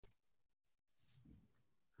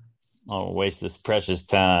I don't waste this precious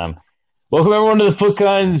time. Welcome everyone to the Foot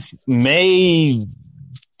Guns May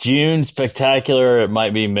June spectacular. It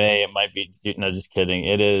might be May. It might be no. Just kidding.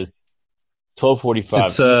 It is 12:45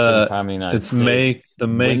 It's Eastern Time in the United it's May States. the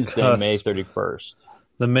May Wednesday, May cusp 31st.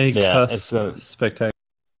 the May Yeah, it's cusp spectacular.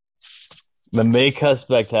 the May cusp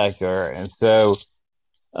spectacular, and so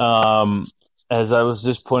um, as I was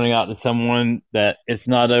just pointing out to someone that it's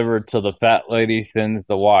not over till the fat lady sends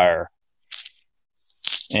the wire.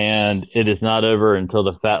 And it is not over until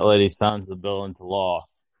the fat lady signs the bill into law.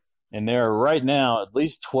 And there are right now at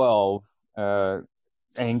least 12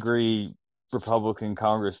 angry Republican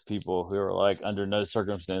Congress people who are like, under no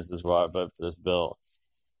circumstances will I vote for this bill.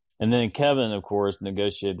 And then Kevin, of course,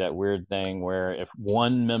 negotiated that weird thing where if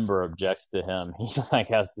one member objects to him, he like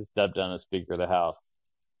has to step down as Speaker of the House.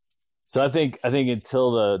 So I think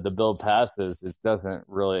until the bill passes, it doesn't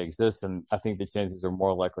really exist, and I think the chances are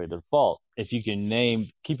more likely to default. If you can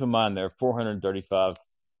keep in mind there are 435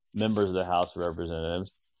 members of the House of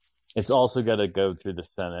Representatives. It's also got to go through the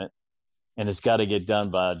Senate, and it's got to get done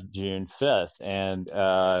by June 5th. And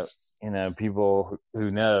people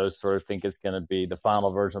who know sort of think it's going to be the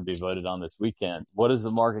final version will be voted on this weekend. What is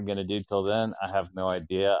the market going to do till then? I have no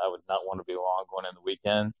idea. I would not want to be long going in the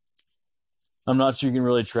weekend. I'm not sure you can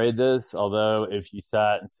really trade this, although if you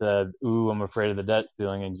sat and said, ooh, I'm afraid of the debt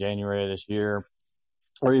ceiling in January of this year,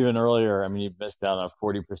 or even earlier, I mean, you've missed out on a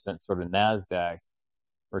 40% sort of NASDAQ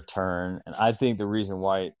return. And I think the reason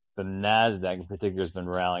why the NASDAQ in particular has been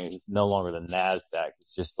rallying is it's no longer the NASDAQ.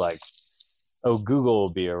 It's just like, oh, Google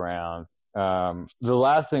will be around. The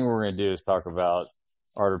last thing we're going to do is talk about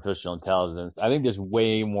artificial intelligence. I think there's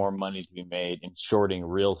way more money to be made in shorting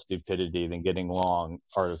real stupidity than getting long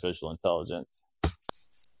artificial intelligence.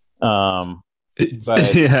 But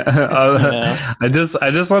Yeah, you know, I just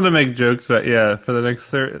want to make jokes about for the next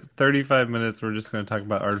 35 minutes we're just going to talk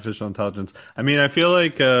about artificial intelligence. I mean, I feel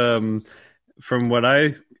like from what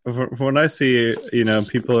I see,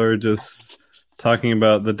 people are just talking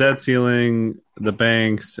about the debt ceiling, the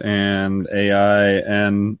banks, and AI,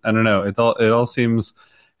 and I don't know. It all seems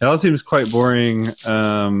quite boring. It's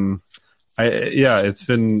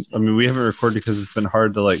been. I mean, we haven't recorded because it's been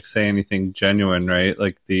hard to like say anything genuine, right?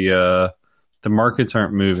 Like the markets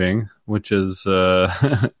aren't moving, which is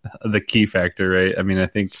the key factor, right? I mean, I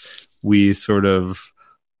think we sort of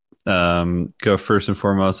go first and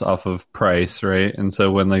foremost off of price, right? And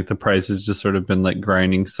so when like the price has just sort of been like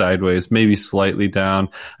grinding sideways, maybe slightly down.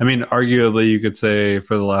 I mean, arguably you could say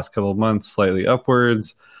for the last couple of months, slightly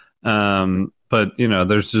upwards. But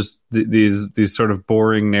there's just these sort of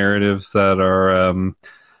boring narratives that are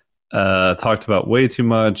talked about way too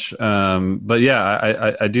much. But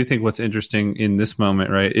yeah, I do think what's interesting in this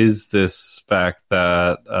moment, right, is this fact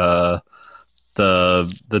that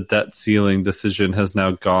the debt ceiling decision has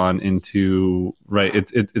now gone into, right,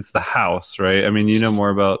 it's the House, right? I mean, you know more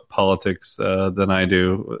about politics than I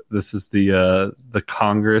do. This is the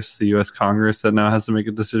Congress, the U.S. Congress, that now has to make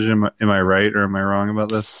a decision. Am I right or am I wrong about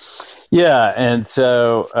this? yeah, and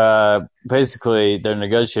so basically they're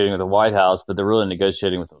negotiating with the White House, but they're really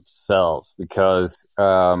negotiating with themselves because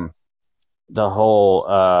the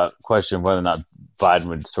whole question of whether or not Biden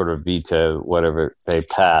would sort of veto whatever they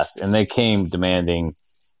passed, and they came demanding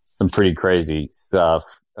some pretty crazy stuff.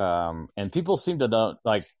 And people seem to know,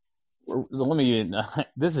 like, let me,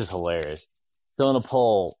 this is hilarious. So in a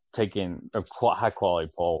poll, taking a high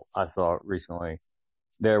quality poll I saw recently,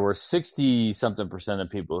 there were 60-something% of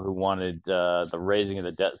people who wanted the raising of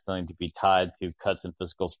the debt ceiling to be tied to cuts in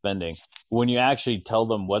fiscal spending. When you actually tell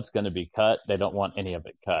them what's going to be cut, they don't want any of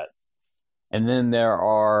it cut. And then there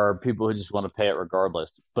are people who just want to pay it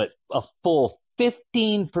regardless. But a full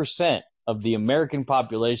 15% of the American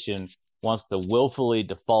population wants to willfully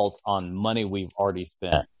default on money we've already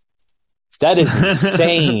spent. That is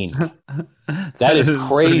insane. That is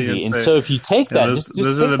crazy. And so if you take that,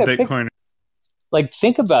 those are the Bitcoin. Like,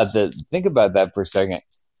 think about that for a second.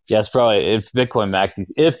 Yes, probably if Bitcoin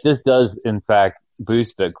maxes, if this does in fact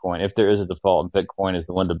boost Bitcoin, if there is a default and Bitcoin is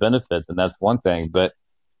the one to benefit, then that's one thing. But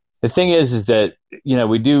the thing is that,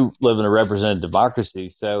 we do live in a representative democracy.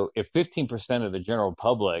 So if 15% of the general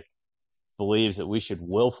public believes that we should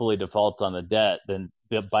willfully default on the debt, then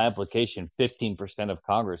by implication, 15% of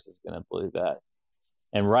Congress is going to believe that.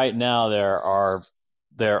 And right now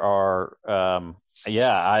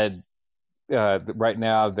right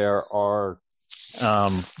now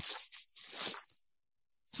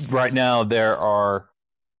there are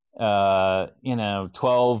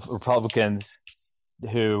 12 Republicans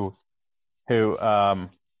who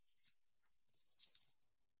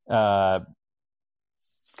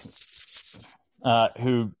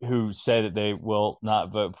who say that they will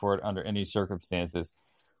not vote for it under any circumstances,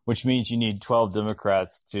 which means you need 12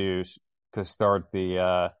 Democrats to start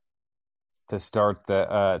the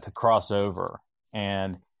to cross over.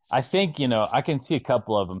 And I think, I can see a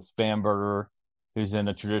couple of them. Spanberger, who's in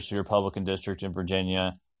a traditionally Republican district in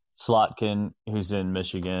Virginia, Slotkin, who's in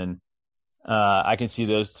Michigan. I can see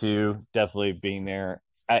those two definitely being there.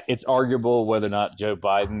 It's arguable whether or not Joe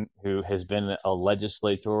Biden, who has been a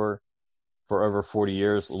legislator for over 40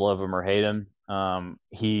 years, love him or hate him.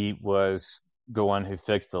 He was the one who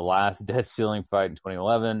fixed the last debt ceiling fight in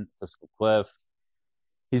 2011, fiscal cliff.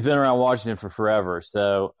 He's been around Washington for forever.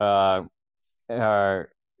 So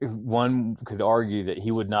one could argue that he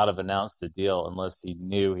would not have announced the deal unless he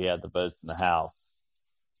knew he had the votes in the House.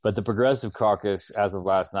 But the Progressive Caucus, as of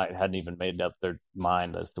last night, hadn't even made up their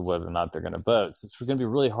mind as to whether or not they're going to vote. So it's going to be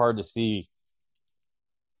really hard to see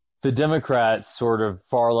the Democrats sort of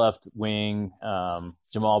far left wing,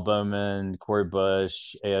 Jamal Bowman, Cory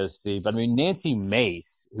Bush, AOC. But I mean, Nancy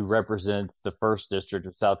Mace, who represents the 1st District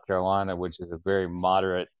of South Carolina, which is a very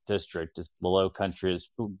moderate district, just the Low Country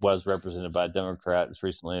was represented by a Democrat as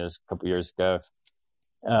recently as a couple years ago.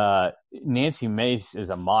 Nancy Mace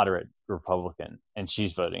is a moderate Republican, and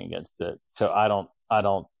she's voting against it. So I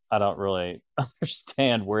don't really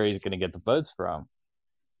understand where he's going to get the votes from.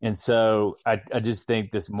 And so I just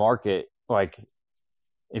think this market, like,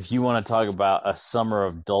 if you want to talk about a summer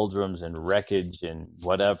of doldrums and wreckage and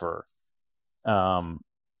whatever,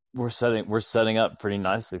 we're setting up pretty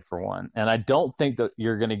nicely for one. And I don't think that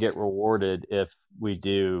you're going to get rewarded if we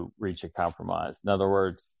do reach a compromise. In other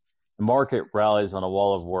words, the market rallies on a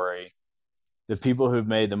wall of worry. The people who've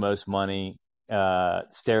made the most money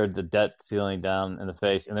stared the debt ceiling down in the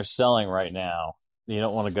face, and they're selling right now. You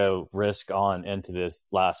don't want to go risk on into this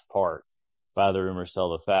last part, buy the rumor,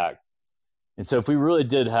 sell the fact. And so if we really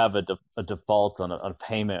did have a default on a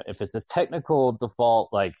payment, if it's a technical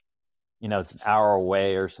default, like, it's an hour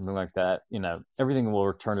away or something like that, everything will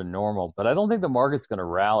return to normal. But I don't think the market's going to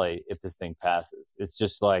rally if this thing passes. It's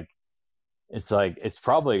just like, it's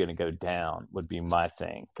probably going to go down would be my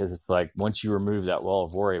thing. Because it's like, once you remove that wall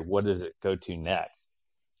of worry, what does it go to next?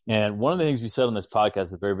 And one of the things we said on this podcast at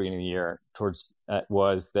the very beginning of the year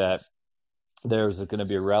was that there's going to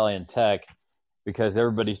be a rally in tech because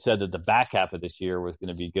everybody said that the back half of this year was going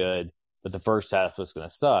to be good, but the first half was going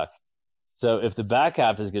to suck. So if the back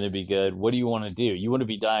half is going to be good, what do you want to do? You want to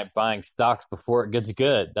be buying stocks before it gets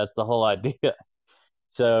good. That's the whole idea.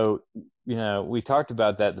 So, we talked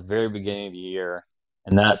about that at the very beginning of the year,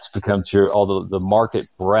 and that's become true. Although the market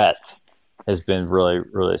breadth has been really,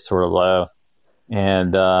 really sort of low.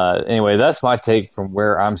 And anyway, that's my take from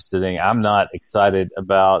where I'm sitting. I'm not excited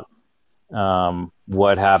about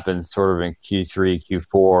what happens sort of in Q3,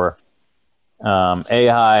 Q4.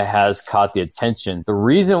 AI has caught the attention. The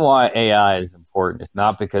reason why AI is important is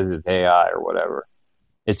not because it's AI or whatever.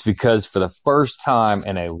 It's because for the first time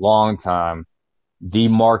in a long time, the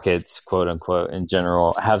markets, quote unquote, in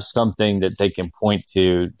general, have something that they can point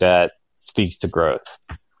to that speaks to growth.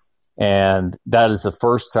 And that is the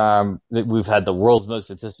first time that we've had the world's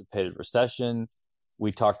most anticipated recession.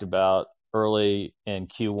 We talked about early in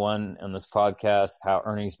Q1 on this podcast how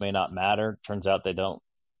earnings may not matter. Turns out they don't.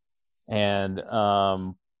 And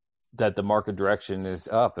that the market direction is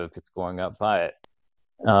up if it's going up by it.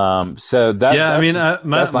 So that, yeah,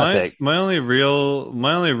 that's my take. My only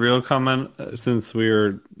real comment, since we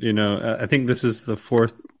were, I think this is the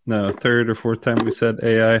third or fourth time we said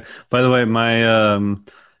AI. By the way, well,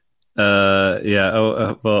 I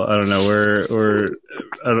don't know.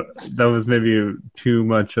 That was maybe too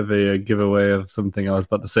much of a giveaway of something I was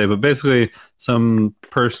about to say, but basically some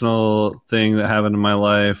personal thing that happened in my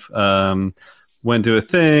life, went to a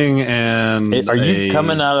thing and are you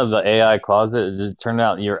coming out of the AI closet? It just turned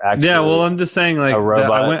out you're actually I'm just saying, like, a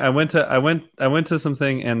robot. I went to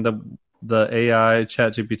something and the AI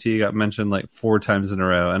ChatGPT got mentioned like 4 times in a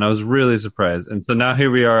row, and I was really surprised. And so now here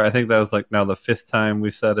we are. I think that was like now the 5th time we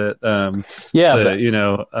said it.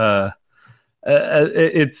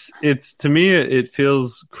 It's to me it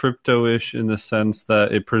feels crypto-ish in the sense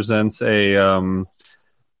that it presents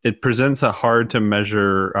a hard to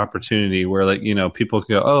measure opportunity where, like, people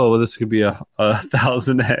can go, oh, well, this could be a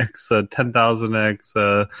 1,000x, a 10,000x,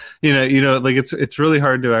 like it's really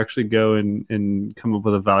hard to actually go and come up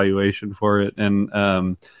with a valuation for it.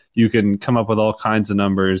 And you can come up with all kinds of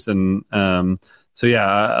numbers. And so,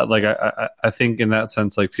 yeah, like I think in that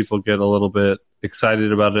sense, like, people get a little bit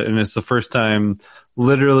excited about it. And it's the first time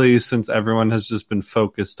literally since everyone has just been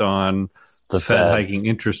focused on the Fed hiking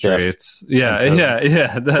interest rates. Yeah.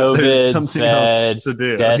 COVID, there's something Fed, else to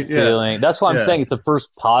do. Debt ceiling. That's why I'm saying it's the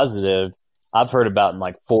first positive I've heard about in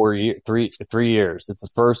like 3 years. It's the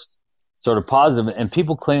first sort of positive, and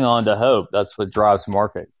people cling on to hope. That's what drives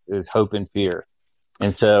markets, is hope and fear.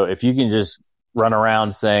 And so if you can just run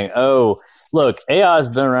around saying, oh, look, AI has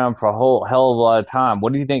been around for a whole hell of a lot of time.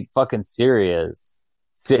 What do you think fucking Siri is?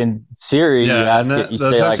 In Siri, you ask it, you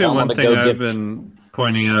say like, I'm going to go I've been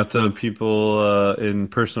pointing out to people in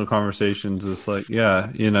personal conversations is like,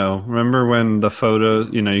 remember when the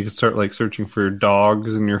photos, you could start like searching for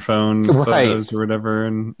dogs in your phone photos or whatever,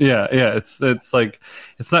 and it's like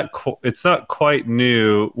it's not quite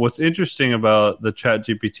new. What's interesting about the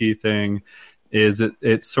ChatGPT thing is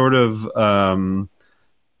it sort of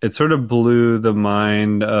blew the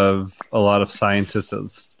mind of a lot of scientists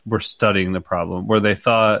that were studying the problem, where they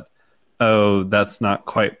thought, oh, that's not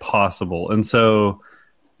quite possible. And so,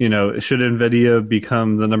 should NVIDIA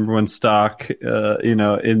become the number one stock,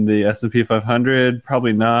 in the S&P 500?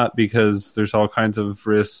 Probably not, because there's all kinds of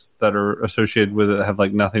risks that are associated with it that have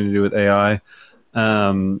like nothing to do with AI.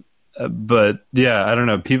 But yeah, I don't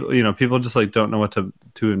know. People just like don't know what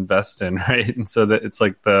to invest in, right? And so that it's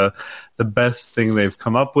like the best thing they've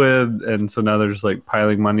come up with, and so now they're just like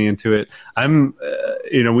piling money into it.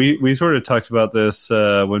 We sort of talked about this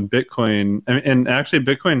when Bitcoin, and actually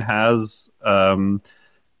Bitcoin has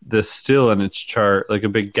this still in its chart, like a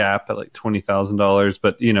big gap at like $20,000.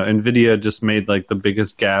 But Nvidia just made like the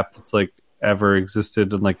biggest gap that's like ever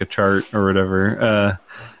existed in like a chart or whatever.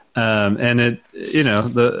 And it,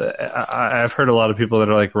 I've heard a lot of people that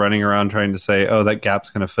are like running around trying to say, oh, that gap's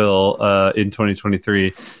going to fill in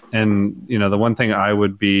 2023. And, the one thing I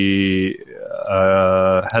would be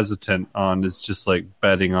hesitant on is just like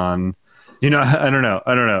betting on, I don't know.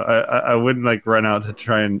 I wouldn't like run out to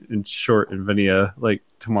try and short NVIDIA like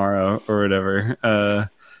tomorrow or whatever. I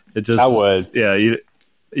would. Yeah.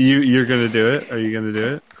 You're going to do it? Are you going to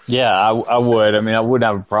do it? Yeah, I would. I mean, I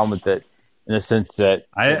wouldn't have a problem with it, in the sense that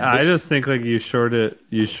I just think like you short it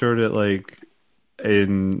like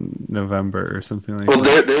in November or something like that.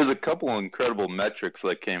 Well, there's a couple of incredible metrics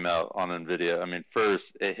that came out on NVIDIA. I mean,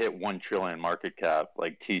 first, it hit 1 trillion market cap,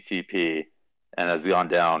 like TTP, and has gone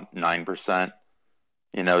down 9%,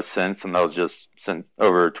 since, and that was just since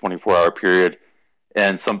over a 24-hour period.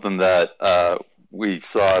 And something that we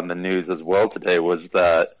saw in the news as well today was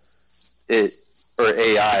that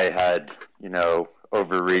AI had,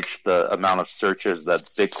 overreached the amount of searches that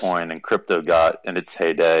Bitcoin and crypto got in its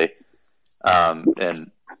heyday, and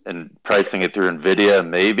pricing it through NVIDIA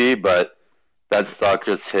maybe, but that stock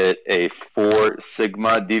just hit a 4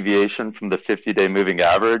 sigma deviation from the 50-day moving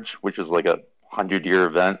average, which is like a 100-year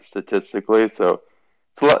event statistically. So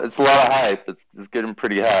it's a lot of hype. It's getting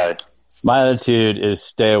pretty high. My attitude is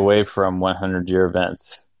stay away from 100-year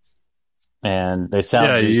events, and they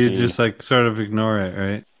sound juicy. You just like sort of ignore it,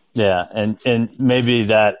 right? Yeah, and maybe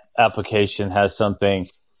that application has something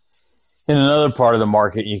in another part of the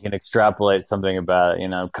market. You can extrapolate something about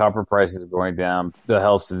it. Copper prices are going down. The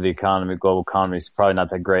health of the economy, global economy, is probably not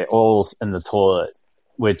that great. Oil's in the toilet,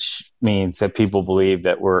 which means that people believe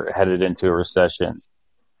that we're headed into a recession.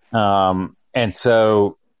 And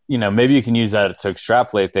so, maybe you can use that to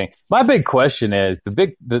extrapolate things. My big question is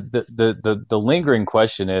the lingering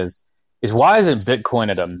question is why isn't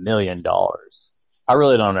Bitcoin at $1 million? I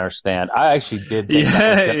really don't understand. I actually did think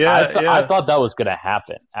I thought that was going to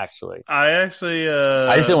happen, actually. I just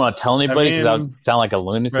didn't want to tell anybody because I would sound like a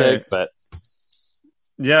lunatic, right. But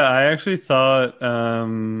yeah, I actually thought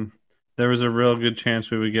there was a real good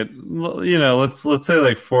chance we would get, let's say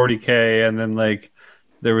like 40K, and then like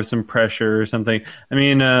there was some pressure or something. I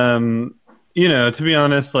mean, to be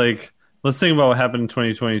honest, like let's think about what happened in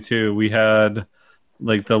 2022. We had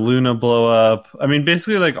like the Luna blow up. I mean,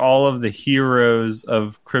 basically like all of the heroes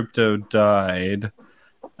of crypto died.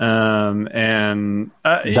 And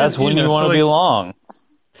that's when you want to be long.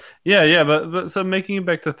 Yeah, but so making it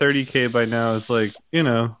back to 30K by now is like,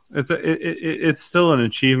 it's still an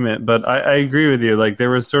achievement. But I agree with you. Like there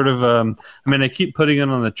was sort of, I keep putting it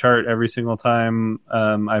on the chart every single time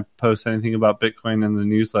I post anything about Bitcoin in the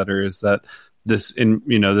newsletter. Is that this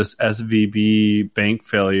SVB bank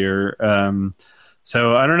failure?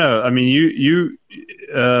 So I don't know. I mean, you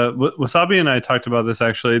Wasabi and I talked about this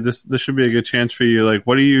actually. This should be a good chance for you. Like,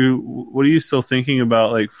 what are you still thinking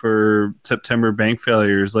about, like for September bank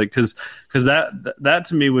failures? Like, because that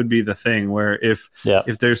to me would be the thing where if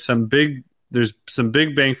there's some big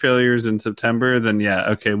bank failures in September, then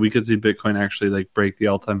okay, we could see Bitcoin actually like break the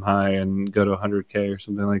all-time high and go to 100K or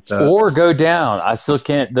something like that, or go down. I still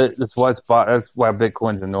can't. That's why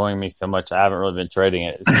Bitcoin's annoying me so much. I haven't really been trading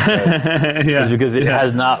it. It's because it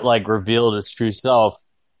has not like revealed its true self.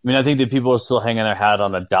 I mean, I think that people are still hanging their hat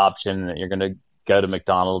on adoption, that you're going to go to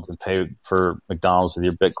McDonald's and pay for McDonald's with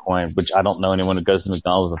your Bitcoin, which I don't know anyone who goes to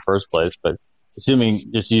McDonald's in the first place, but assuming,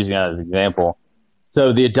 just using that as an example.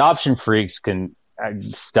 So the adoption freaks can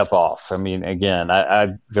step off. I mean, again, I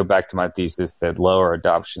go back to my thesis that lower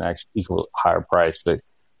adoption actually equals higher price, but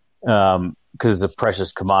because it's a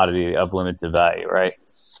precious commodity of limited value, right?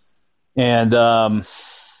 And what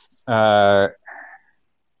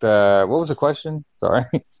was the question? Sorry.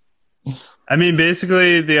 I mean,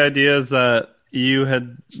 basically, the idea is that you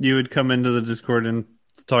had come into the Discord and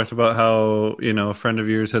talked about how, you know, a friend of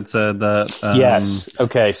yours had said that. Yes.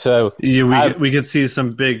 Okay. So we could see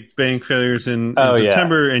some big bank failures in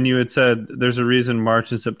September, and you had said there's a reason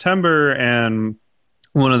March and September, and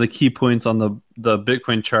one of the key points on the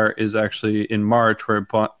Bitcoin chart is actually in March, where it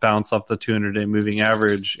bounced off the 200-day moving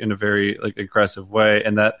average in a very aggressive way,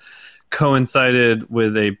 and that coincided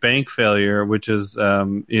with a bank failure, which is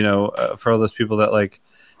for all those people that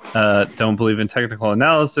don't believe in technical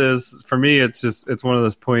analysis. For me, it's one of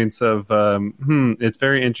those points of it's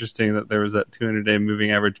very interesting that there was that 200-day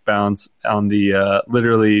moving average bounce on the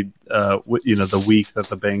literally the week that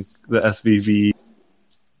the SVB.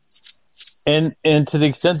 And to the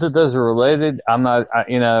extent that those are related, I'm not,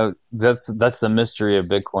 that's the mystery of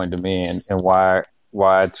Bitcoin to me, and why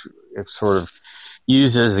it's sort of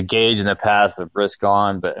used as a gauge in the past of risk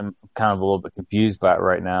on, but I'm kind of a little bit confused by it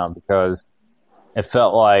right now, because it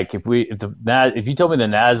felt like if you told me the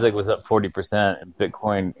Nasdaq was up 40% and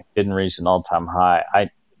Bitcoin didn't reach an all-time high,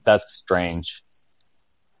 that's strange.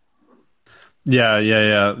 Yeah.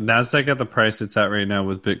 Nasdaq at the price it's at right now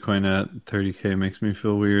with Bitcoin at 30K makes me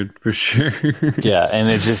feel weird for sure. Yeah, and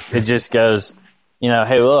it just goes,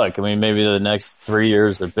 hey, look, I mean, maybe the next 3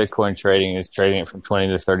 years of Bitcoin trading is trading it from 20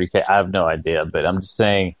 to 30K. I have no idea, but I'm just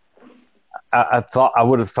saying, I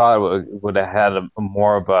would have thought it would have had a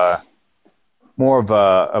more of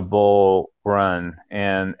a bull run.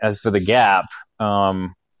 And as for the gap,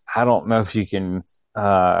 I don't know if you can.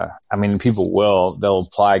 They'll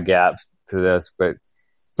apply gaps to this, but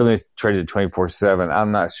something's traded 24/7.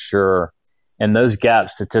 I'm not sure. And those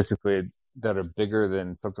gaps statistically that are bigger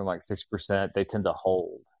than something like 6%, they tend to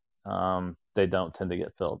hold. They don't tend to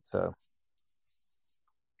get filled. So.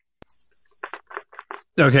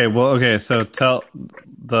 Okay. So tell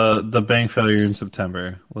the bank failure in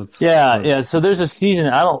September. So there's a season.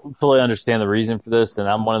 I don't fully understand the reason for this, and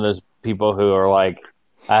I'm one of those people who are like,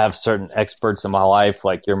 I have certain experts in my life.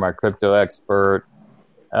 Like, you're my crypto expert.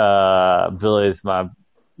 Billy's my,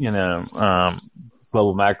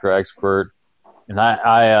 global macro expert, and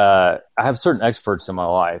I have certain experts in my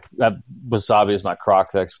life. Wasabi is my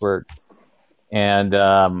Crocs expert, and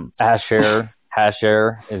Hashair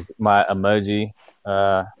is my emoji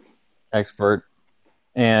expert.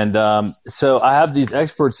 And so I have these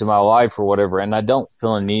experts in my life or whatever, and I don't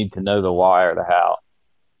feel a need to know the why or the how.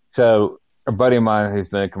 So a buddy of mine who's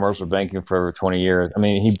been in commercial banking for over 20 years, I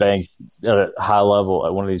mean, he banks at a high level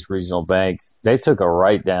at one of these regional banks. They took a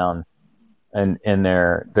write down in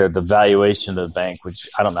the valuation of the bank, which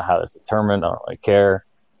I don't know how that's determined. I don't really care.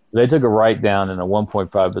 They took a write down in a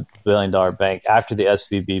 $1.5 billion bank after the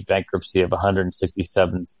SVB bankruptcy of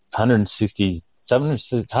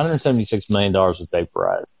 $176 million was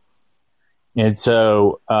vaporized. And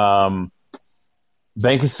so,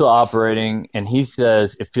 bank is still operating, and he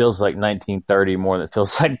says it feels like 1930 more than it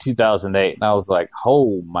feels like 2008. And I was like,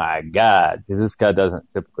 oh my God, because this guy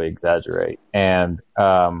doesn't typically exaggerate. And,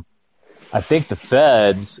 I think the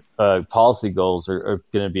Fed's policy goals are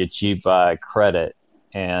going to be achieved by credit.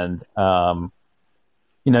 And,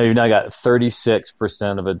 you've now got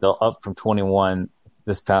 36% of adult, up from 21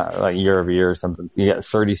 this time, like year over year or something. You got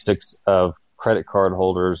 36 of credit card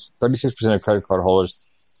holders, 36% of credit card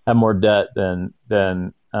holders have more debt than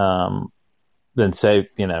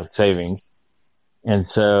savings. And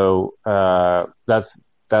so, that's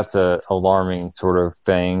a alarming sort of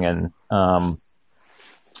thing. And,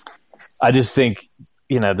 I just think,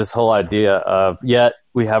 this whole idea of, yet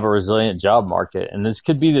we have a resilient job market, and this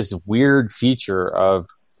could be this weird feature of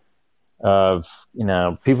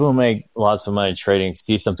people who make lots of money trading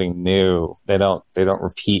see something new. They don't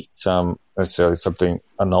repeat necessarily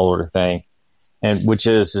an older thing, and which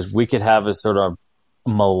is we could have a sort of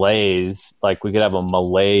malaise, like we could have a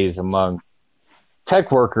malaise among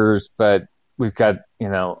tech workers, but we've got,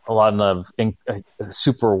 a lot of a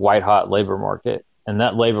super white hot labor market. And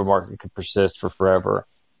that labor market could persist for forever.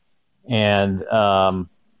 And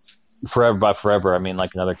forever, I mean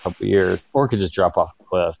like another couple of years, or it could just drop off a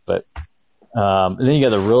cliff. But and then you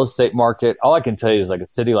got the real estate market. All I can tell you is, like, a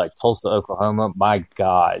city like Tulsa, Oklahoma, my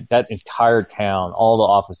God, that entire town, all the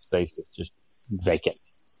office space is just vacant.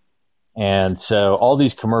 And so all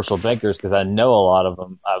these commercial bankers, because I know a lot of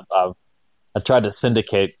them, I've tried to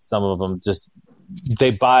syndicate some of them. Just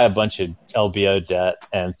they buy a bunch of LBO debt,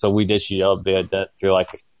 and so we'd issue LBO debt through like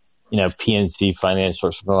PNC Financial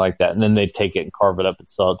or something like that, and then they take it and carve it up and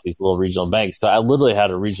sell it to these little regional banks. So I literally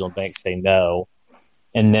had a regional bank say no,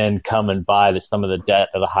 and then come and buy some of the debt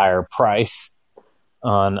at a higher price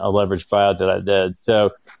on a leveraged buyout that I did.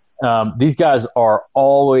 So these guys are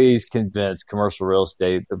always convinced commercial real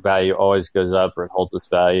estate, the value always goes up or it holds its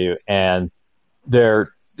value. And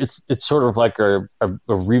it's sort of like a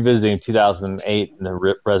revisiting 2008 in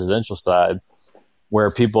the residential side, where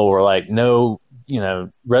people were like, no,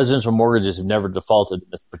 residential mortgages have never defaulted in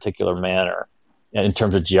this particular manner in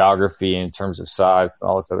terms of geography, in terms of size, and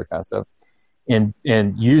all this other kind of stuff. And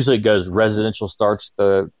usually it goes residential starts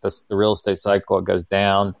the real estate cycle, it goes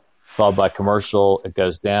down, followed by commercial, it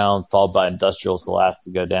goes down, followed by industrial is the last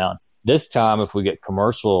to go down. This time, if we get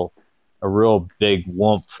commercial, a real big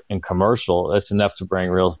whoomp in commercial, that's enough to bring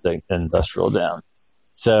real estate and industrial down.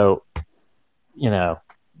 So,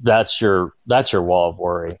 that's your wall of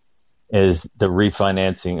worry, is the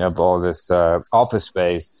refinancing of all this office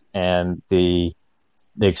space and the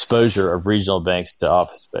exposure of regional banks to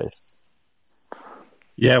office space.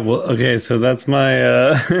 Yeah, well, okay, so that's my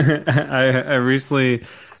I recently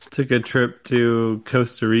took a trip to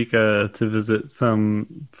Costa Rica to visit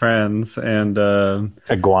some friends, and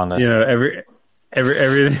iguanas.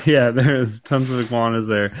 Everything. Yeah, there's tons of iguanas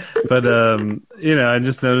there, but I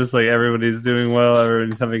just noticed like everybody's doing well,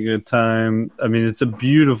 everybody's having a good time. I mean, it's a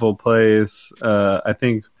beautiful place. I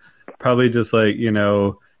think probably just like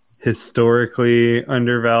historically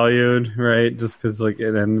undervalued, right? Just because like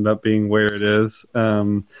it ended up being where it is.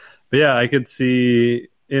 But yeah, I could see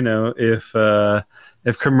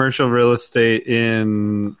if commercial real estate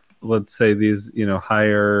in, let's say, these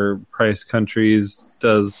higher price countries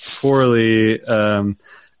does poorly,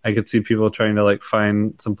 I could see people trying to like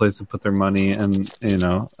find some place to put their money, and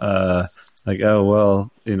like, oh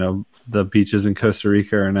well, the beaches in Costa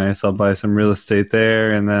Rica are nice, I'll buy some real estate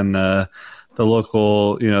there, and then the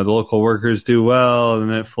local workers do well,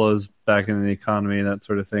 and it flows back into the economy, that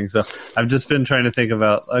sort of thing. So I've just been trying to think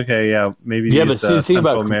about, maybe these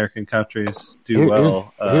Central American countries do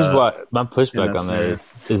well. Here's what my pushback on that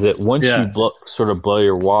is that once you sort of blow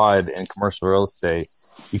your wad in commercial real estate,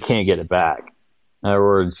 you can't get it back. In other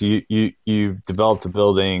words, you've developed a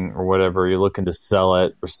building or whatever, you're looking to sell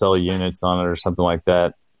it or sell units on it or something like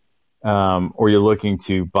that, or you're looking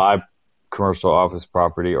to buy commercial office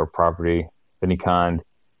property or property of any kind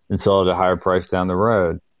and sell it at a higher price down the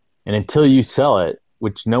road. And until you sell it,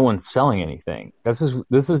 which no one's selling anything, this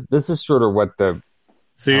is sort of what the.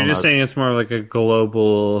 So you're just saying it's more like a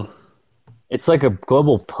global. It's like a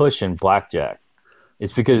global push in blackjack.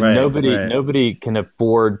 It's because nobody can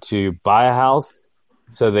afford to buy a house,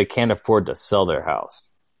 so they can't afford to sell their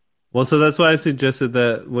house. Well, so that's why I suggested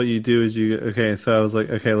that what you do is so I was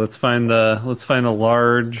like, okay, let's find a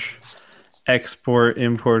large export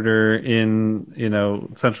importer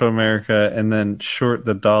in Central America, and then short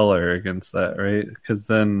the dollar against that, right? Because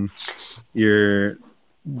then you're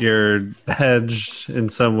hedged in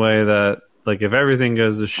some way that, like, if everything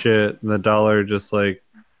goes to shit, the dollar just like,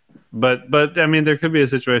 but I mean, there could be a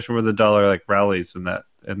situation where the dollar like rallies in that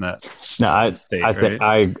state.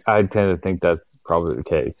 I tend to think that's probably the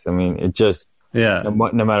case. I mean, it just. Yeah.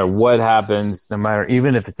 No matter what happens, no matter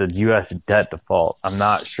even if it's a U.S. debt default, I'm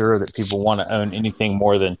not sure that people want to own anything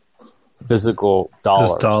more than physical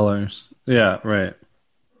dollars. Just dollars. Yeah, right.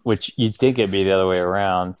 Which you'd think it'd be the other way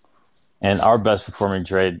around. And our best performing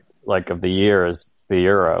trade of the year is the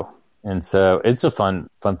euro, and so it's a fun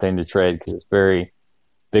thing to trade because it's very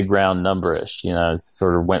big round numberish. It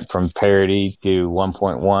sort of went from parity to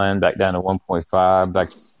 1.1, back down to 1.5, back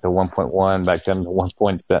to 1.1, back down to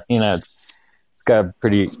 1.7. It's got a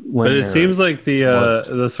pretty linear. But it seems like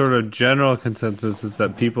the sort of general consensus is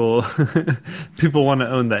that people want to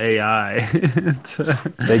own the AI.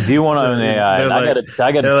 They do want to own AI. They're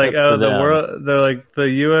like, they're like, the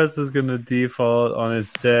U.S. is going to default on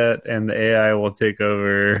its debt, and the AI will take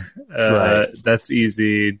over. Right. That's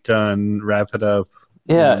easy, done. Wrap it up.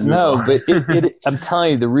 Yeah, no, but I'm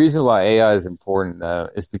telling you, the reason why AI is important though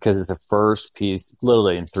is because it's the first piece,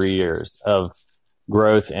 literally in 3 years, of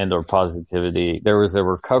growth and or positivity. There was a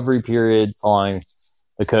recovery period following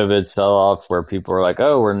the COVID sell-off where people were like,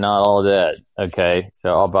 oh, we're not all dead. Okay,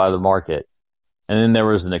 so I'll buy the market. And then there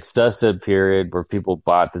was an excessive period where people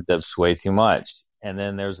bought the dips way too much. And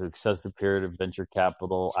then there's an excessive period of venture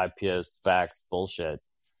capital, IPOs, SPACs, bullshit.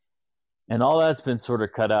 And all that's been sort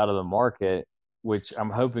of cut out of the market. which I'm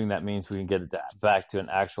hoping that means we can get it back to an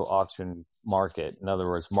actual auction market. In other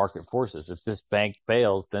words, market forces. If this bank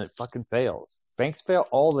fails, then it fucking fails. Banks fail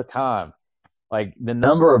all the time. Like the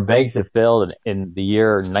number of banks that failed in the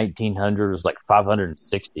year 1900 was like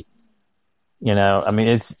 560. You know, I mean,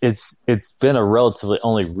 it's been a relatively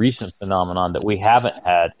only recent phenomenon that we haven't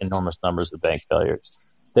had enormous numbers of bank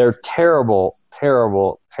failures. They're terrible,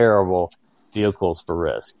 terrible, terrible vehicles for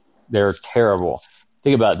risk. They're terrible.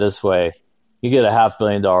 Think about it this way. You get a $500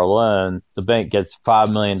 million loan, the bank gets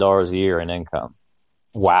 $5 million a year in income.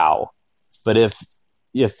 Wow. But if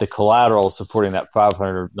the collateral supporting that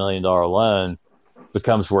 $500 million loan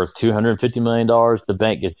becomes worth $250 million, the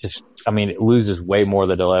bank gets it loses way more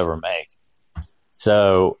than it'll ever make.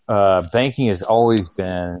 So banking has always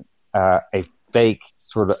been a fake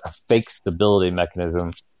stability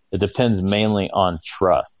mechanism that depends mainly on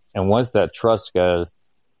trust. And once that trust goes,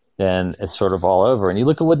 then it's sort of all over. And you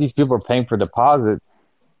look at what these people are paying for deposits;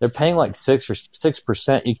 they're paying like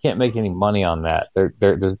 6%. You can't make any money on that.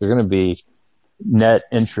 There's going to be net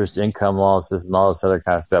interest income losses and all this other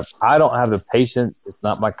kind of stuff. I don't have the patience. It's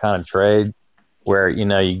not my kind of trade where, you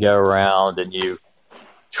know, you go around and you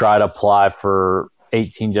try to apply for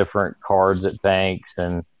 18 different cards at banks,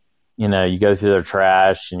 and, you know, you go through their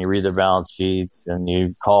trash and you read their balance sheets and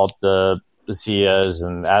you call up the CEOs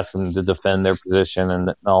and ask them to defend their position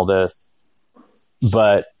and all this.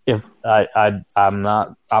 But if I'm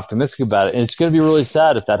not optimistic about it, and it's going to be really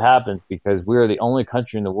sad if that happens, because we are the only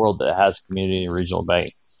country in the world that has community and regional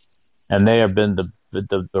banks, and they have been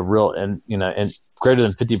the real, and, you know, and greater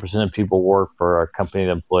than 50% of people work for a company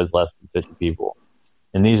that employs less than 50 people.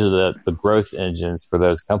 And these are the growth engines for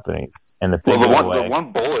those companies. And the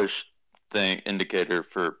one bullish indicator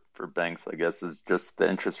for banks, I guess, is just the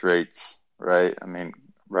interest rates, right? I mean,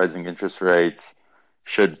 rising interest rates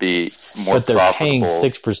should be more profitable. But they're paying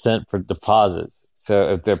 6% for deposits.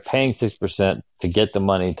 So if they're paying 6% to get the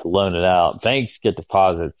money to loan it out, banks get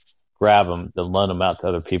deposits, grab them, then loan them out to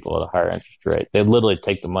other people at a higher interest rate. They literally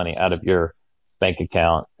take the money out of your bank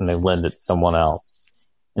account and they lend it to someone else.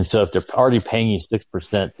 And so if they're already paying you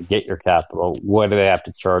 6% to get your capital, what do they have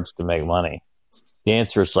to charge to make money? The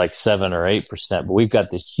answer is like 7 or 8%. But we've got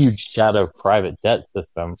this huge shadow private debt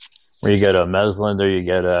system where you go to a mezz lender, you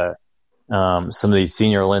go to some of these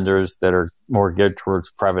senior lenders that are more geared towards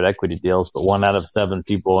private equity deals. But 1 out of 7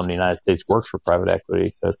 people in the United States works for private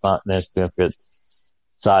equity, so it's not an insignificant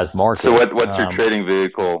size market. So what's your trading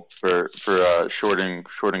vehicle for shorting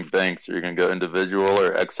banks? Are you going to go individual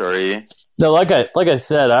or XRE? No, like I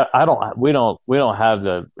said, we don't have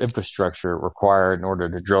the infrastructure required in order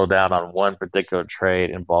to drill down on one particular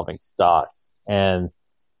trade involving stocks. And,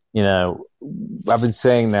 you know, I've been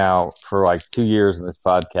saying now for like 2 years in this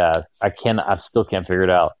podcast, I still can't figure it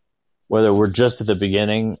out whether we're just at the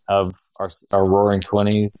beginning of our roaring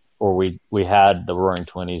 20s or we had the roaring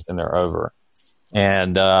 20s and they're over.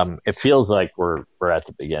 And it feels like we're at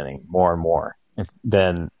the beginning more and more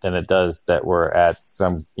than it does that we're at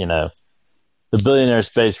some, you know, the billionaire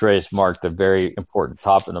space race marked a very important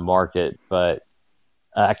top in the market, but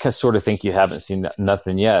I sort of think you haven't seen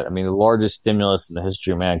nothing yet. I mean, the largest stimulus in the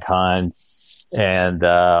history of mankind, and you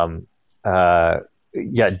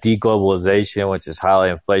got deglobalization, which is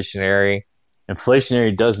highly inflationary.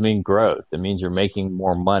 Inflationary does mean growth. It means you're making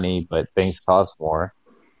more money, but things cost more.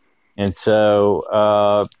 And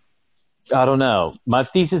so, I don't know. My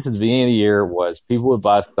thesis at the beginning of the year was people would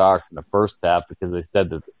buy stocks in the first half because they said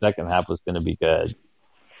that the second half was going to be good.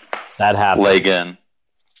 That happened. Leg in.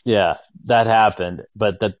 Yeah, that happened.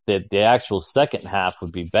 But that the actual second half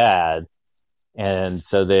would be bad. And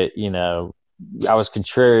so that, you know, I was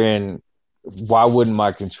contrarian. Why wouldn't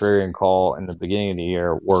my contrarian call in the beginning of the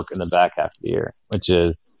year work in the back half of the year? Which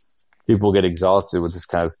is people get exhausted with this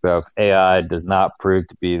kind of stuff. AI does not prove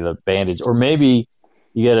to be the advantage. Or maybe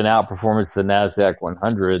you get an outperformance to the NASDAQ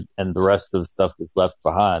 100 and the rest of the stuff is left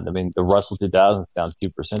behind. I mean, the Russell 2000 is down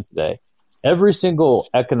 2% today. Every single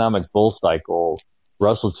economic bull cycle,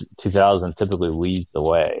 Russell 2000 typically leads the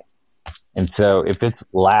way. And so if it's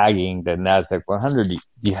lagging the NASDAQ 100,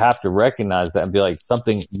 you have to recognize that and be like,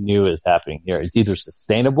 something new is happening here. It's either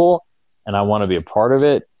sustainable and I want to be a part of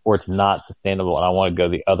it, or it's not sustainable and I want to go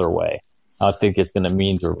the other way. I think it's going to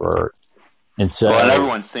mean revert. And so, well, and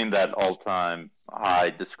everyone's seen that all-time high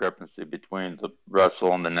discrepancy between the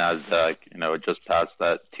Russell and the NASDAQ. You know, it just passed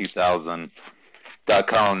that 2000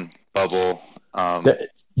 dot-com bubble.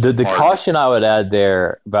 The caution I would add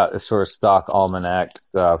there about the sort of stock almanac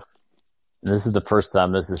stuff, and this is the first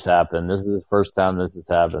time this has happened, this is the first time this has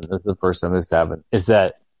happened, this is the first time this happened, is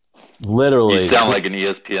that Literally. You sound like an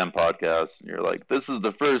ESPN podcast. You're like, this is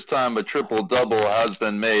the first time a triple-double has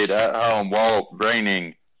been made at home while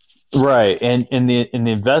raining. Right. And the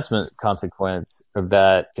investment consequence of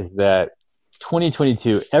that is that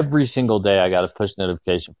 2022, every single day I got a push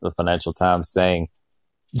notification from the Financial Times saying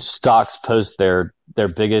stocks post their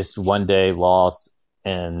biggest one-day loss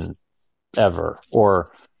in ever.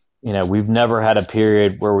 Or, we've never had a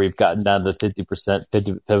period where we've gotten down to 50%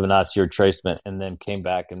 Fibonacci retracement and then came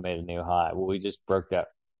back and made a new high. Well, we just broke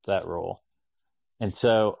that rule. And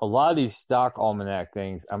so a lot of these stock almanac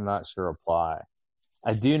things I'm not sure apply.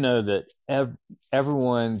 I do know that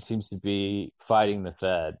everyone seems to be fighting the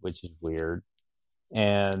Fed, which is weird.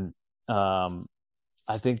 And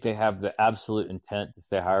I think they have the absolute intent to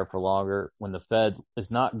stay higher for longer when the Fed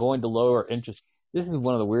is not going to lower interest. This is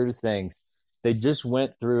one of the weirdest things. They just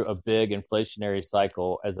went through a big inflationary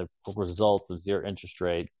cycle as a result of zero interest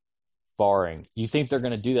rate borrowing. You think they're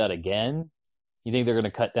going to do that again? You think they're going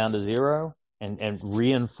to cut down to zero and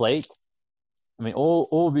reinflate? I mean, oil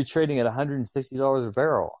will be trading at $160 a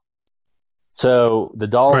barrel. So the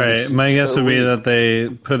dollar. Right. My guess would be that they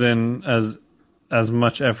put in as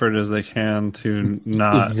much effort as they can to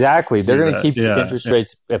not. Exactly. They're going to keep interest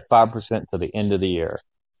rates at 5% to the end of the year.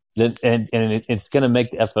 And it's going to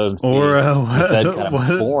make the FOMC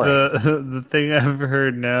the thing I've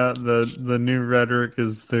heard now, the new rhetoric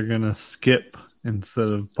is they're going to skip instead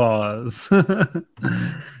of pause. I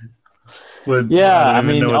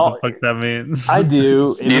mean, what the fuck that means. I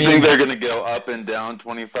do. Do you think they're going to go up and down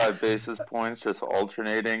 25 basis points, just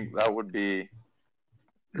alternating? That would be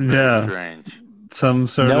strange. Some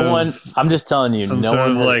sort of. I'm just telling you, no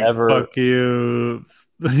one has ever. Fuck you.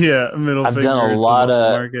 Yeah, middle I've finger. done a lot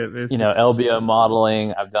of, market, LBO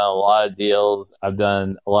modeling. I've done a lot of deals. I've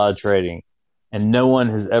done a lot of trading. And no one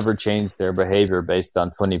has ever changed their behavior based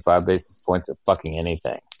on 25 basis points of fucking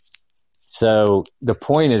anything. So the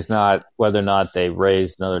point is not whether or not they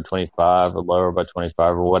raise another 25 or lower by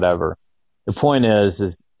 25 or whatever. The point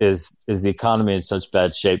is the economy in such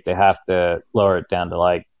bad shape they have to lower it down to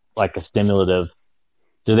like a stimulative.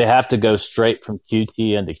 Do they have to go straight from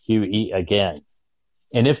QT into QE again?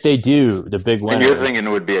 And if they do, the big winner. And you're thinking it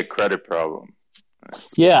would be a credit problem.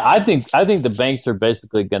 Yeah, I think the banks are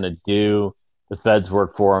basically going to do the Fed's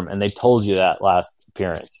work for them, and they told you that last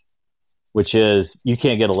appearance, which is you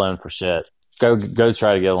can't get a loan for shit. Go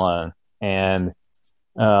try to get a loan. And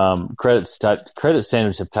credit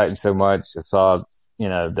standards have tightened so much. I saw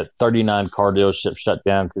that 39 car dealerships shut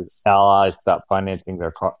down because Ally stopped financing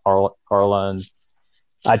their car loans.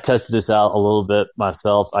 I tested this out a little bit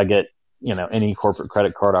myself. I get any corporate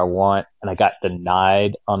credit card I want, and I got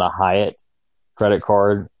denied on a Hyatt credit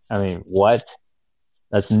card. I mean, what?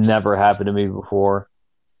 That's never happened to me before.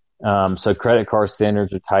 So credit card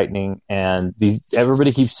standards are tightening, and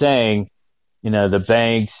everybody keeps saying, the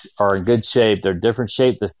banks are in good shape. They're different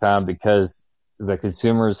shape this time because the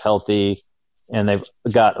consumer is healthy, and they've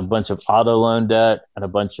got a bunch of auto loan debt and a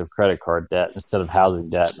bunch of credit card debt instead of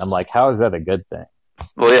housing debt. And I'm like, how is that a good thing?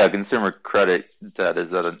 Well, yeah, consumer credit debt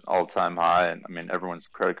is at an all-time high, and I mean everyone's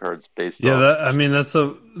credit cards based. That's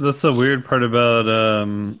the weird part about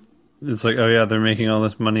it's like, oh yeah, they're making all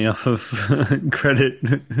this money off of credit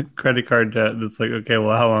card debt, and it's like, okay,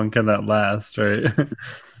 well, how long can that last, right?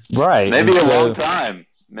 Right, maybe a long time,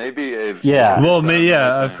 maybe of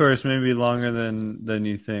course, maybe longer than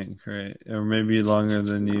you think, right? Or maybe longer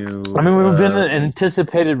than you. I mean, we've been in an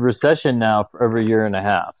anticipated recession now for over a year and a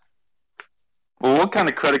half. Well, what kind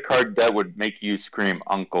of credit card debt would make you scream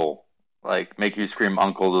uncle? Like, make you scream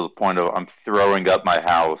uncle to the point of I'm throwing up my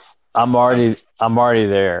house. I'm already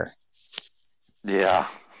there. Yeah.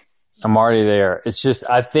 I'm already there. It's just,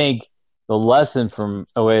 I think the lesson from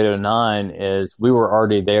 08, 09 is we were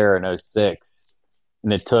already there in 06.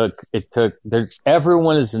 And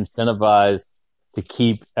everyone is incentivized to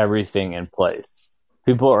keep everything in place.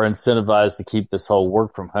 People are incentivized to keep this whole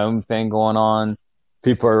work from home thing going on.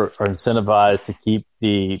 People are incentivized to keep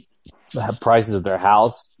the prices of their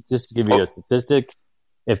house. Just to give you a statistic,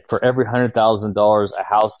 if for every $100,000 a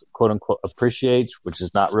house, quote unquote, appreciates, which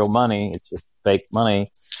is not real money, it's just fake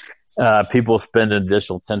money, people spend an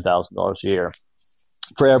additional $10,000 a year.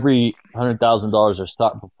 For every $100,000 their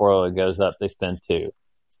stock portfolio goes up, they spend $2,000.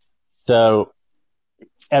 So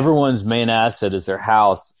everyone's main asset is their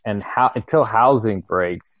house, and until housing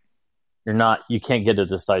breaks, you can't get a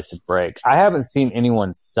decisive break. I haven't seen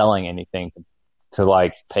anyone selling anything to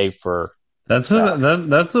like pay for. That's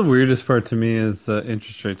the weirdest part to me is the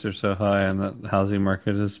interest rates are so high and the housing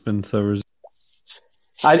market has been so resilient.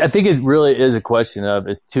 I think it really is a question of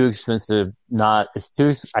it's too expensive. I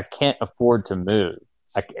can't afford to move.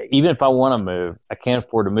 even if I want to move, I can't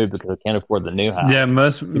afford to move because I can't afford the new house.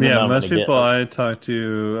 Most people I talk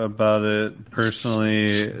to about it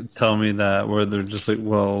personally tell me that, where they're just like,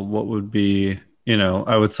 well, what would be,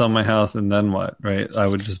 I would sell my house and then what, right? I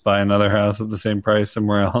would just buy another house at the same price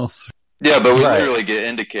somewhere else. Yeah, but we literally get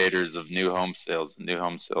indicators of new home sales. New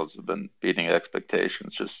home sales have been beating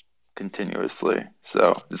expectations just continuously.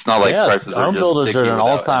 So it's not like prices are home just builders are at an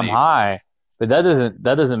all-time any... high, but that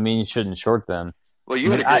doesn't mean you shouldn't short them. Well,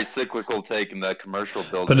 you had a great cyclical take in that commercial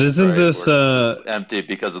building. But isn't this empty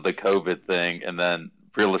because of the COVID thing, and then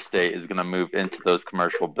real estate is going to move into those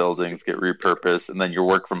commercial buildings, get repurposed, and then your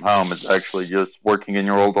work from home is actually just working in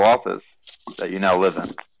your old office that you now live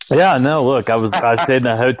in. Yeah, no, look, I stayed in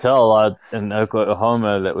a hotel a lot in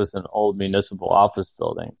Oklahoma that was an old municipal office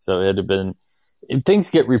building. So it had been, things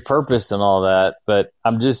get repurposed and all that, but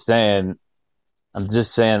I'm just saying I'm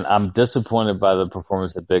disappointed by the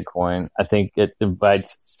performance of Bitcoin. I think it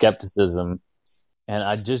invites skepticism, and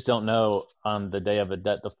I just don't know on the day of a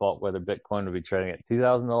debt default whether Bitcoin will be trading at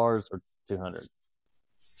 $2,000 or $200.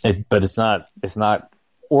 But it's not,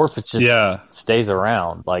 or if it just stays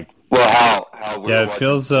around. Like, well, how it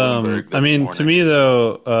feels. I mean, to me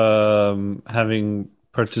though, having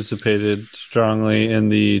participated strongly in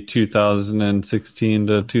the 2016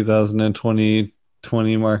 to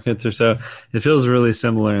 2020 markets or so, it feels really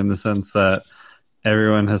similar in the sense that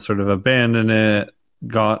everyone has sort of abandoned it,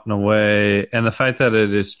 gotten away, and the fact that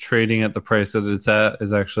it is trading at the price that it's at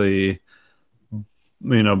is actually,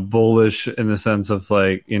 bullish in the sense of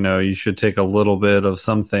like, you should take a little bit of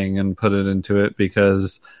something and put it into it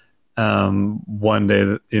because one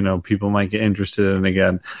day people might get interested in it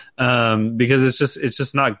again, because it's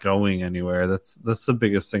just not going anywhere. That's the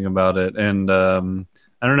biggest thing about it. And I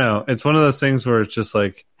don't know, it's one of those things where it's just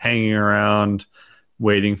like hanging around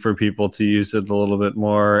waiting for people to use it a little bit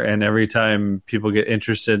more, and every time people get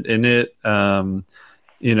interested in it,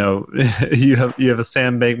 you have a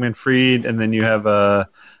Sam Bankman-Fried, and then you have a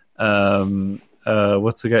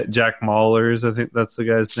what's the guy, Jack Mallers, I think that's the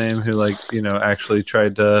guy's name, who actually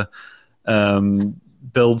tried to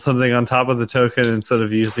build something on top of the token instead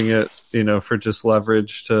of using it, for just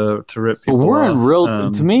leverage to rip people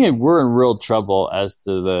off. To me, we're in real trouble as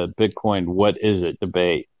to the Bitcoin what is it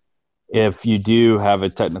debate. If you do have a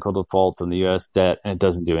technical default on the U.S. debt and it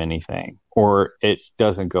doesn't do anything, or it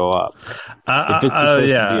doesn't go up, if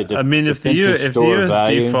the U.S.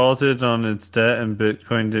 defaulted on its debt and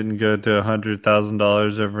Bitcoin didn't go to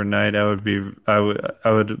 $100,000 overnight, I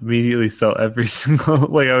would immediately sell every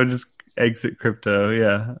single. I would just exit crypto.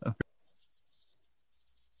 Yeah.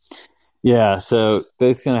 Yeah, so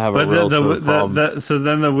that's going to have a real problem. So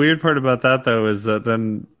then the weird part about that, though, is that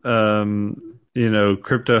then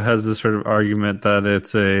crypto has this sort of argument that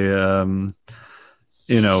it's a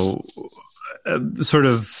sort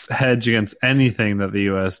of hedge against anything that the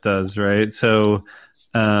U.S. does, right? So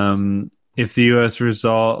if the U.S. if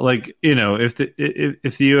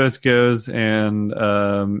the U.S. goes and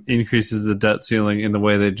increases the debt ceiling in the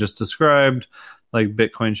way they just described, like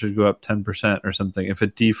Bitcoin should go up 10% or something. If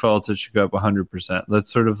it defaults, it should go up 100%.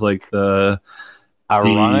 That's sort of like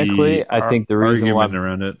Ironically, I think the reason why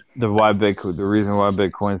around it, the reason why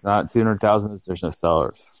Bitcoin's not 200,000 is there's no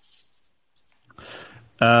sellers.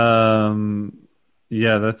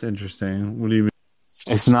 Yeah, that's interesting. What do you mean?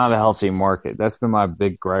 It's not a healthy market. That's been my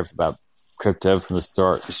big gripe about crypto from the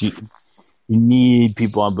start. You need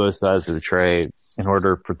people on both sides of the trade in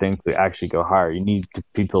order for things to actually go higher. You need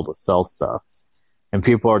people to sell stuff, and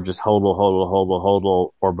people are just hold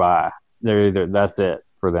or buy. That's it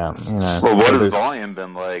for them. Well, what has volume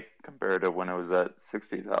been like compared to when it was at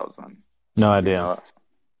 60,000? No idea.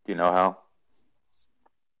 Do you know how?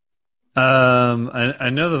 I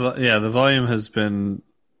know the volume has been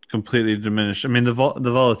completely diminished. I mean the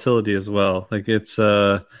volatility as well. Like it's in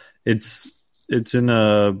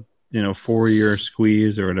a 4-year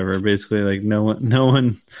squeeze or whatever. Basically, like no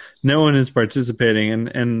one is participating,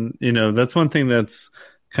 and that's one thing that's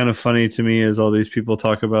kind of funny to me is all these people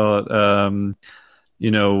talk about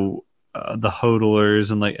the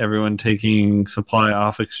hodlers and like everyone taking supply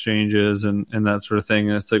off exchanges and that sort of thing.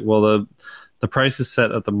 And it's like, well, the price is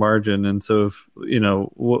set at the margin, and so if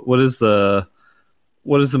what is the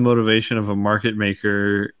motivation of a market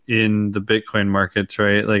maker in the Bitcoin markets,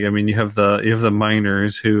 right? Like, I mean, you have the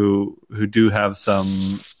miners who do have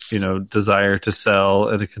some desire to sell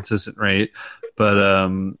at a consistent rate, but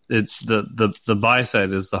the buy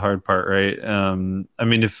side is the hard part, right? I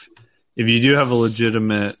mean, if you do have a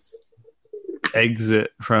legitimate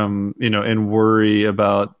exit from, and worry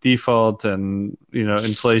about default and,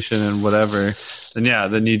 inflation and whatever,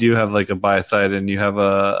 then you do have like a buy side and you have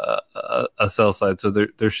a sell side. So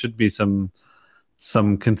there should be some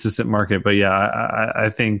consistent market. But yeah, I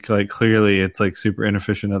think like clearly it's like super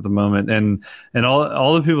inefficient at the moment. And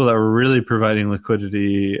all the people that were really providing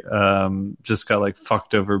liquidity just got like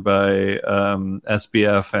fucked over by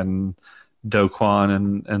SBF and Do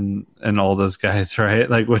Kwon and all those guys, right?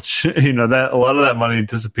 Like, which, that a lot of that money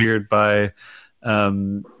disappeared by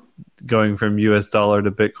going from US dollar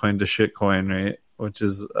to Bitcoin to shitcoin, right? Which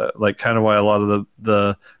is like kind of why a lot of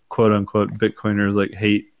the quote unquote Bitcoiners like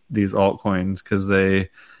hate these altcoins, because they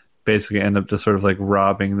basically end up just sort of like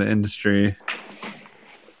robbing the industry.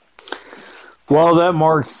 Well, that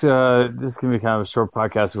marks this is going to be kind of a short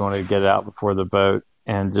podcast. We want to get it out before the vote.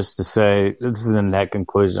 And just to say, this is the net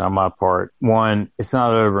conclusion on my part. One, it's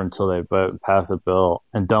not over until they vote and pass a bill,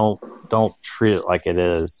 and don't treat it like it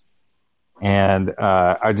is. And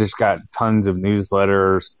I just got tons of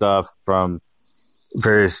newsletter stuff from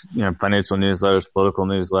various, financial newsletters, political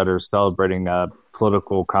newsletters celebrating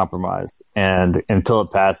political compromise. And until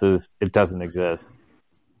it passes, it doesn't exist.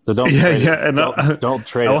 So don't trade it like it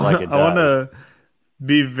does. I want to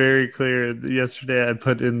be very clear. Yesterday I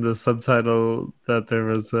put in the subtitle that there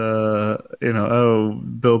was bill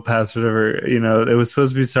passed, whatever. It was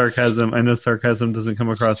supposed to be sarcasm. I know sarcasm doesn't come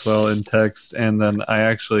across well in text, and then I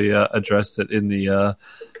actually addressed it in the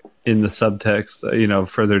subtext,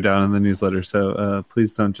 further down in the newsletter. So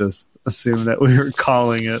please don't just assume that we were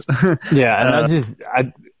calling it. Yeah, and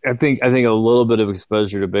I think a little bit of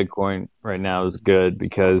exposure to Bitcoin right now is good,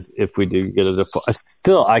 because if we do get a default,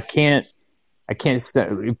 still I can't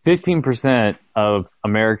 15% of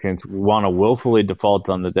Americans want to willfully default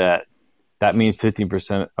on the debt. That means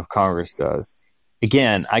 15% of Congress does.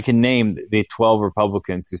 Again, I can name the 12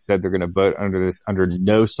 Republicans who said they're going to vote under this under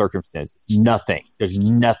no circumstances. Nothing. There's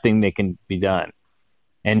nothing that can be done.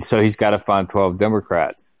 And so he's got to find 12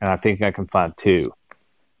 Democrats, and I think I can find 2.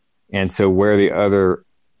 And so who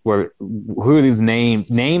are these name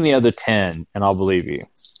the other 10, and I'll believe you.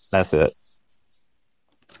 That's it.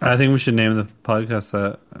 I think we should name the podcast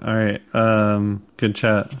that. All right. Good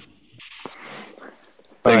chat.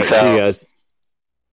 Thanks, All right, see you guys.